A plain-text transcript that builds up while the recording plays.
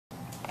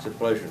It's a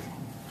pleasure.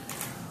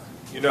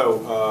 You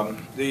know,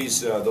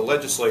 the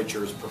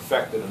legislature has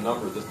perfected a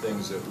number of the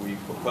things that we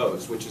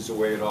propose, which is the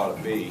way it ought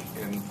to be.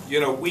 And,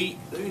 you know, let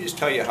me just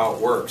tell you how it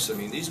works. I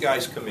mean, these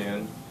guys come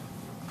in,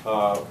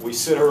 we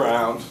sit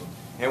around,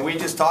 and we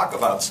just talk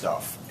about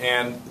stuff.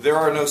 And there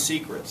are no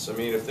secrets. I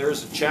mean, if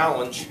there's a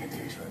challenge,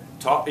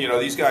 you know,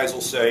 these guys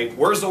will say,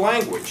 where's the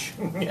language?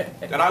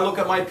 Then I look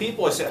at my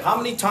people, I say, how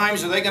many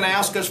times are they going to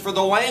ask us for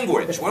the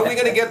language? When are we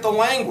going to get the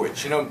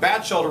language? You know,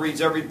 Batchelder reads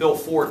every bill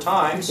 4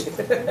 times.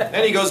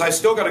 Then he goes, I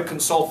still got to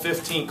consult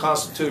 15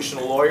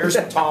 constitutional lawyers.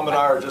 And Tom and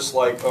I are just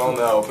like, oh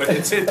no.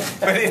 But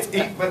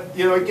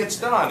you know, it gets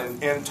done.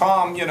 And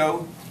Tom, you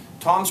know,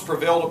 Tom's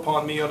prevailed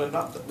upon me on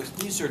enough.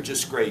 These are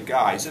just great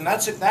guys. And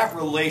that's it, that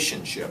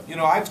relationship. You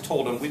know, I've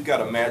told him we've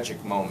got a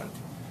magic moment.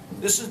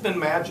 This has been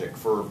magic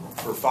for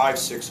 5,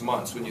 6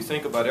 months when you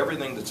think about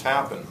everything that's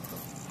happened.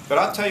 But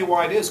I'll tell you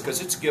why it is,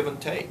 because it's give and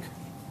take.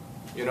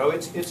 You know,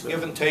 it's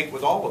give and take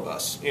with all of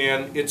us.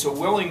 And it's a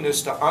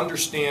willingness to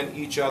understand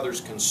each other's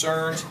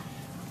concerns.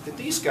 But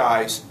these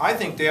guys, I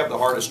think they have the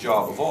hardest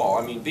job of all.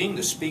 I mean, being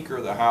the Speaker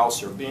of the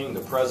House or being the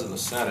President of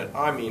the Senate,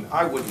 I mean,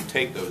 I wouldn't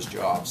take those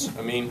jobs.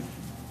 I mean,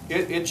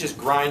 it just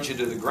grinds you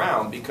to the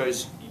ground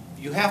because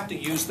you have to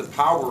use the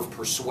power of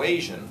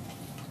persuasion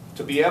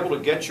to be able to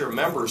get your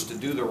members to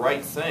do the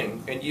right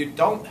thing, and you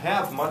don't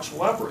have much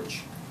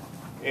leverage.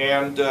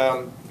 And,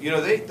 you know,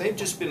 they've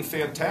just been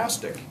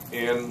fantastic.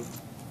 And,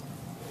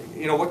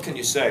 you know, what can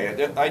you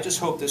say? I just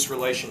hope this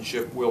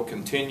relationship will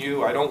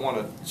continue. I don't want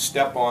to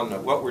step on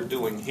what we're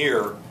doing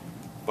here,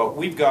 but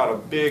we've got a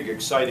big,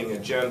 exciting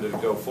agenda to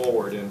go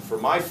forward. And for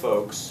my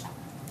folks,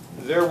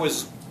 there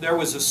was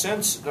a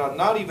sense,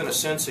 not even a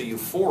sense of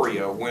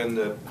euphoria when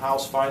the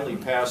House finally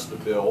passed the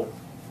bill.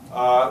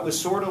 It was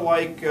sort of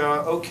like,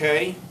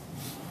 okay,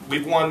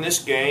 we've won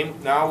this game,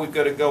 now we've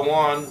got to go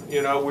on,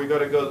 you know, we've got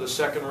to go to the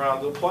second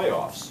round of the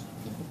playoffs.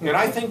 And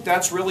I think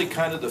that's really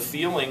kind of the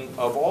feeling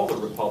of all the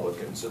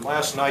Republicans. And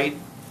last night,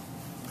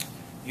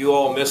 you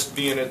all missed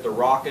being at the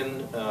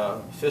rockin'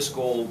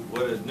 fiscal,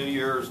 New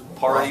Year's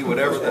party,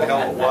 whatever the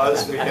hell it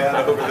was we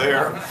had over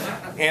there.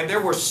 And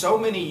there were so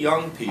many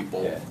young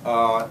people.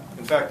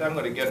 In fact, I'm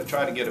going to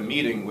try to get a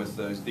meeting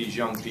with these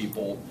young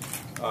people.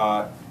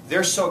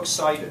 They're so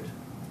excited.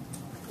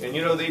 And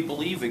you know, they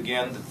believe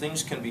again that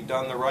things can be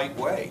done the right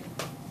way.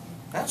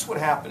 That's what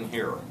happened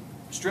here.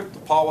 Strip the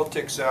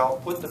politics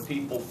out, put the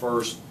people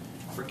first,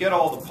 forget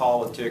all the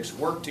politics,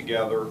 work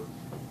together.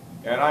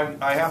 And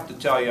I have to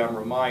tell you, I'm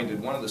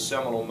reminded, one of the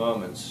seminal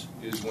moments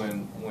is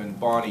when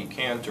Bonnie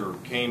Cantor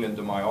came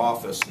into my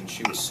office and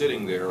she was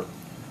sitting there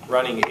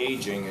running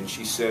aging, and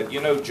she said,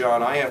 you know,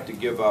 John, I have to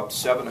give up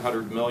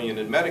 $700 million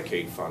in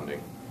Medicaid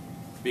funding.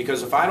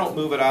 Because if I don't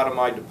move it out of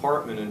my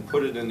department and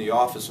put it in the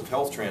Office of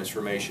Health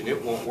Transformation,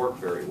 it won't work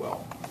very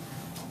well.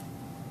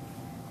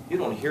 You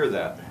don't hear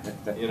that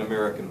in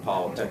American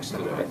politics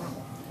today.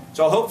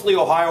 So hopefully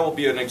Ohio will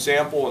be an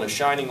example and a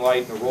shining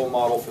light and a role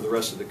model for the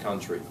rest of the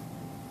country.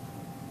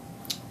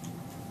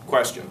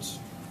 Questions?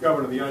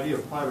 Governor, the idea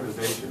of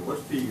privatization,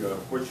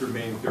 what's your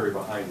main theory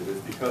behind it?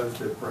 Is because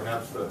that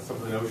perhaps some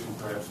of the notion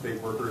perhaps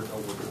state workers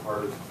don't work as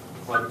hard as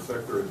private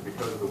sector? Is it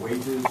because of the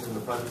wages in the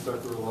private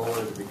sector are lower?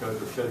 Is it because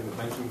they're shedding the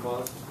pension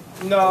costs?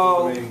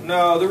 No,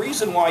 no. The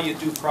reason why you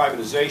do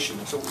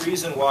privatization, it's the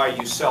reason why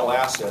you sell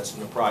assets in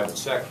the private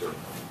sector.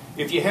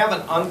 If you have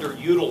an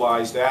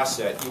underutilized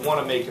asset, you want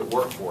to make it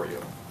work for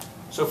you.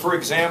 So for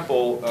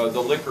example, the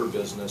liquor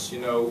business, you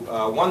know,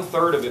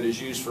 1/3 of it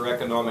is used for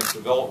economic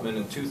development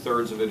and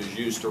 2/3 of it is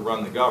used to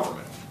run the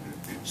government.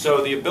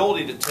 So the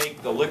ability to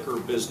take the liquor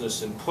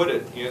business and put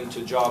it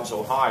into Jobs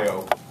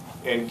Ohio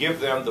and give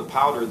them the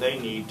powder they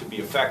need to be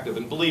effective.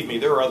 And believe me,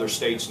 there are other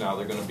states now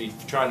that are going to be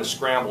trying to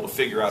scramble to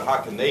figure out how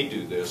can they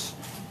do this,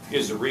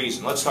 is the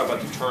reason. Let's talk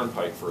about the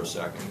Turnpike for a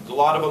second. There's a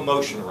lot of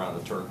emotion around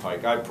the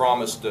Turnpike. I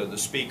promised the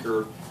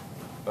Speaker,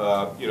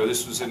 you know,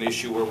 this was an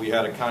issue where we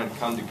had to kind of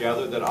come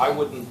together, that I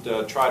wouldn't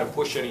try to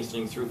push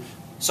anything through.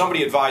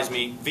 Somebody advised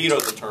me, veto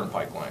the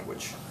Turnpike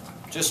language.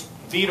 Just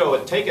veto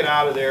it, take it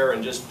out of there,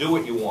 and just do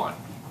what you want.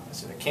 I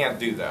said, I can't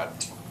do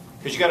that.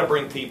 Because you got to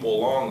bring people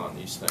along on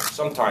these things.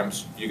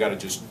 Sometimes you got to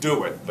just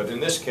do it, but in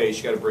this case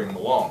you got to bring them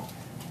along.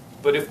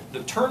 But if the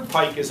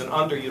Turnpike is an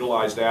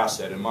underutilized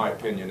asset, in my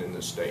opinion, in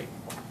this state,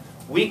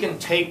 we can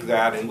take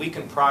that and we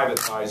can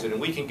privatize it and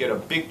we can get a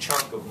big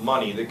chunk of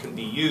money that can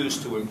be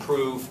used to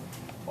improve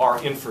our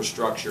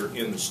infrastructure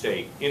in the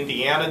state.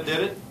 Indiana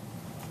did it.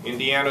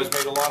 Indiana's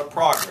made a lot of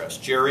progress.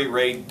 Jerry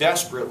Ray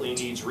desperately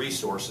needs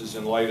resources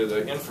in light of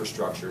the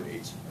infrastructure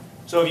needs.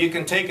 So if you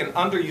can take an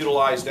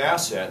underutilized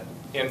asset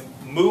and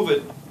move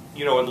it,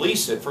 you know, and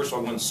lease it, first of all,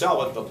 I wouldn't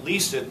sell it, but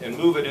lease it and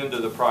move it into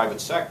the private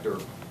sector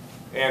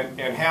and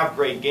have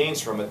great gains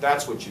from it,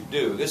 that's what you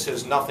do. This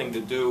has nothing to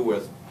do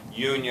with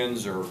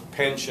unions or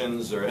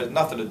pensions, or it has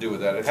nothing to do with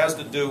that. It has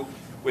to do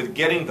with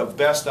getting the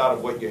best out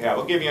of what you have.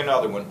 I'll give you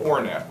another one,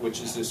 Ornet, which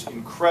is this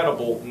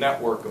incredible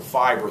network of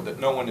fiber that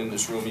no one in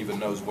this room even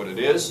knows what it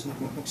is,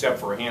 except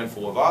for a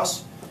handful of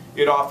us.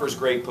 It offers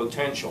great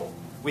potential.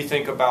 We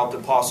think about the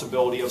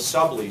possibility of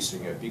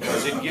subleasing it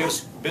because it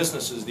gives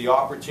businesses the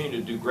opportunity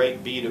to do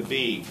great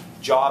B2B,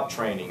 job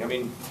training. I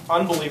mean,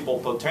 unbelievable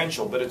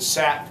potential, but it's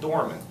sat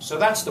dormant. So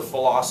that's the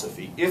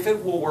philosophy. If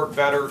it will work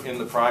better in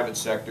the private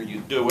sector,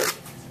 you do it.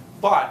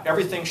 But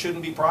everything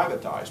shouldn't be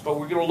privatized. But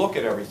we're going to look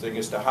at everything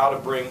as to how to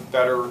bring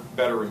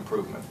better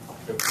improvement.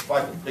 If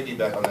I could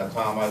piggyback on that,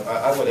 Tom,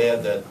 I would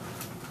add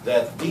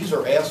that these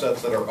are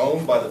assets that are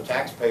owned by the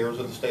taxpayers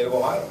of the state of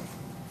Ohio.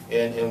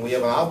 And we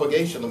have an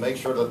obligation to make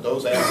sure that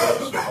those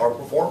assets are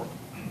performing.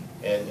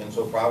 And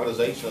so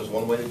privatization is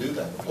one way to do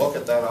that. Look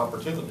at that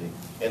opportunity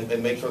and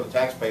make sure the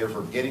taxpayers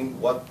are getting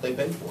what they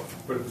paid for.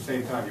 But at the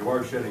same time, you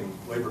are shedding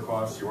labor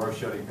costs, you are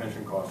shedding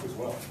pension costs as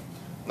well.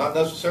 Not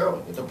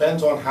necessarily. It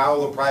depends on how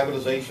the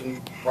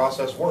privatization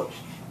process works.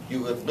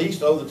 You at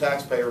least owe the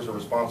taxpayers a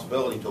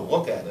responsibility to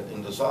look at it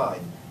and decide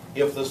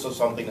if this is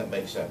something that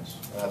makes sense.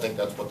 And I think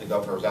that's what the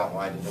governor has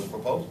outlined in his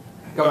proposal.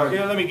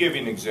 Let me give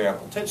you an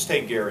example. Let's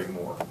take Gary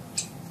Moore.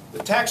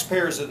 The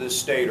taxpayers of this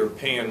state are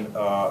paying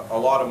a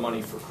lot of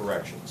money for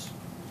corrections.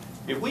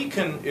 If we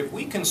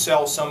can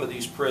sell some of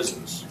these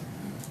prisons,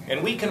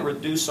 and we can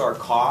reduce our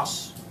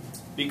costs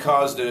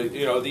because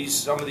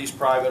some of these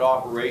private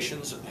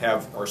operations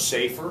are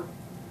safer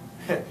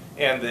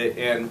and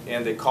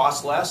they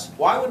cost less,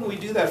 why wouldn't we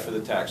do that for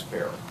the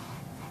taxpayer?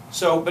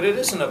 So, but it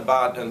isn't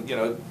about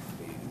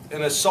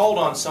an assault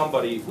on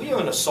somebody. We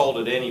haven't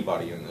assaulted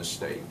anybody in this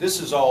state. This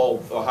is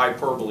all a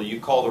hyperbole. You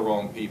call the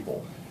wrong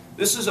people.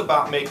 This is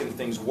about making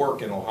things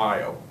work in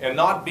Ohio and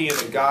not being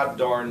a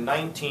god-darn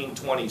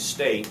 1920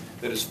 state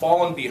that has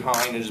fallen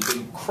behind and has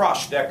been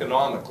crushed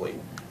economically.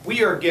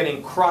 We are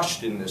getting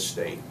crushed in this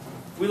state.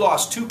 We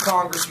lost 2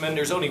 congressmen.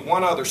 There's only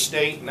one other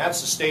state, and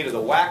that's the state of the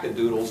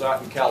wackadoodles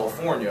out in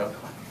California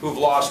who've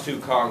lost 2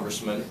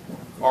 congressmen.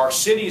 Our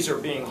cities are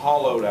being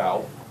hollowed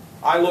out.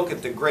 I look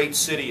at the great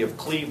city of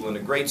Cleveland,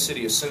 the great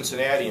city of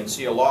Cincinnati, and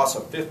see a loss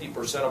of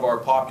 50% of our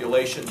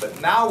population,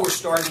 but now we're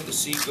starting to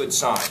see good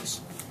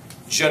signs.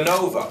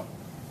 Genova,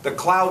 the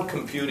cloud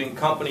computing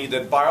company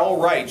that by all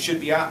rights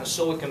should be out in the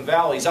Silicon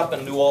Valley, is up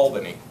in New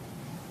Albany.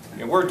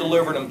 And we're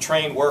delivering them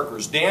trained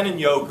workers. Dan and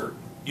Yogurt.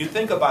 You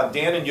think about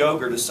Dan and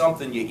Yogurt as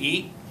something you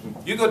eat.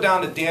 You go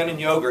down to Dan and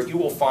Yogurt, you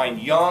will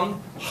find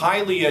young,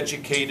 highly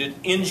educated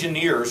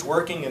engineers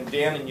working in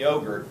Dan and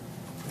Yogurt.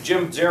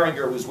 Jim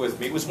Zeringer was with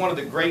me. It was one of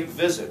the great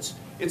visits.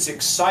 It's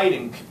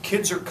exciting.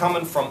 Kids are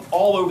coming from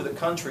all over the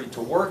country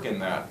to work in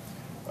that.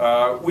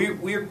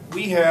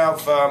 We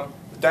have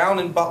down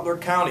in Butler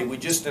County, we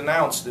just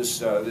announced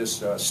this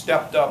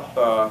stepped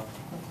up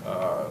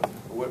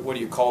what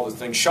do you call the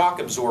thing? Shock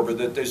absorber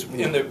that there's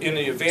in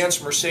the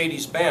advanced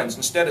Mercedes-Benz.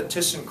 Instead of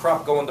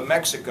ThyssenKrupp going to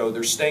Mexico,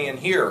 they're staying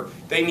here.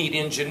 They need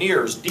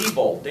engineers,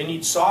 Diebold. They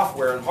need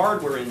software and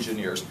hardware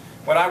engineers.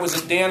 When I was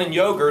at Dan and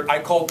Yogurt, I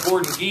called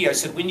Gordon Gee. I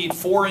said, we need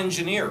 4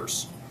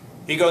 engineers.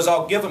 He goes,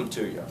 I'll give them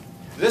to you.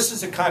 This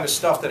is the kind of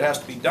stuff that has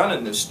to be done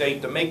in this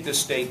state to make this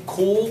state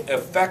cool,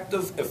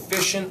 effective,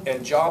 efficient,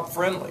 and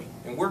job-friendly.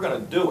 And we're going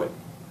to do it.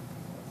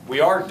 We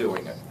are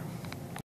doing it.